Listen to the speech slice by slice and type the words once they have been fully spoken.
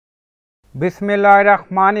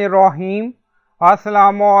Bismillahirrahmanirrahim.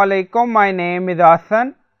 Assalamu alaikum. My name is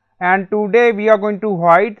Hassan and today we are going to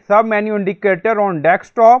hide submenu indicator on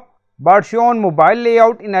desktop but show on mobile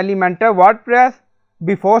layout in Elementor WordPress.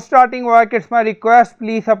 Before starting work, it's my request,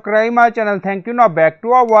 please subscribe my channel. Thank you. Now back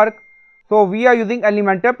to our work. So we are using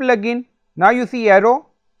Elementor plugin. Now you see arrow.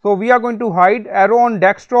 So we are going to hide arrow on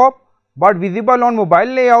desktop but visible on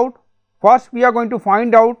mobile layout. First we are going to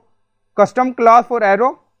find out custom class for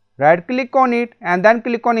arrow. Right click on it and then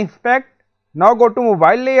click on inspect. Now go to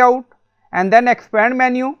mobile layout and then expand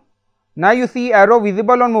menu. Now you see arrow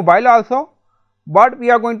visible on mobile also, but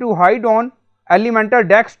we are going to hide on Elementor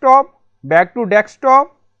desktop. Back to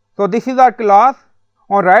desktop. So this is our class.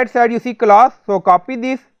 On right side you see class, so copy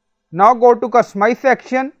this. Now go to customize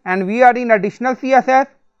section and we are in additional CSS.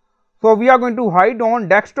 So we are going to hide on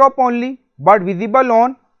desktop only but visible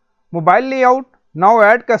on mobile layout. Now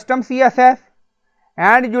add custom CSS.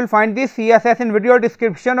 And you will find this CSS in video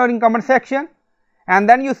description or in comment section. And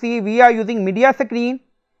then you see we are using media screen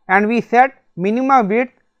and we set minimum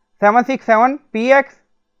width 767 px.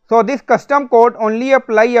 So this custom code only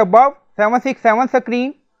apply above 767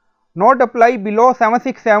 screen, not apply below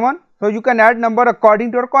 767. So you can add number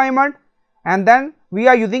according to requirement. And then we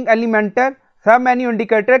are using Elementor submenu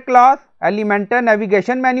indicator class, Elementor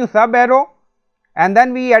navigation menu sub arrow, and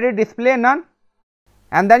then we added display none,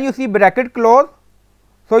 and then you see bracket close.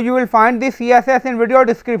 So you will find this CSS in video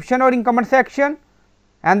description or in comment section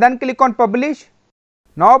and then click on publish.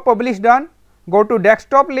 Now publish done. Go to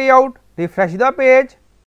desktop layout, refresh the page.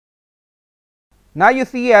 Now you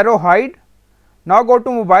see arrow hide. Now go to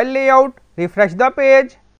mobile layout, refresh the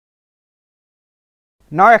page.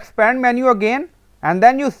 Now expand menu again and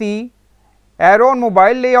then you see arrow on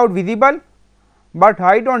mobile layout visible but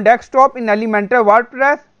hide on desktop in Elementor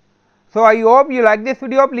WordPress. So I hope you like this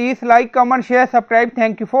video. Please like, comment, share, subscribe.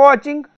 Thank you for watching.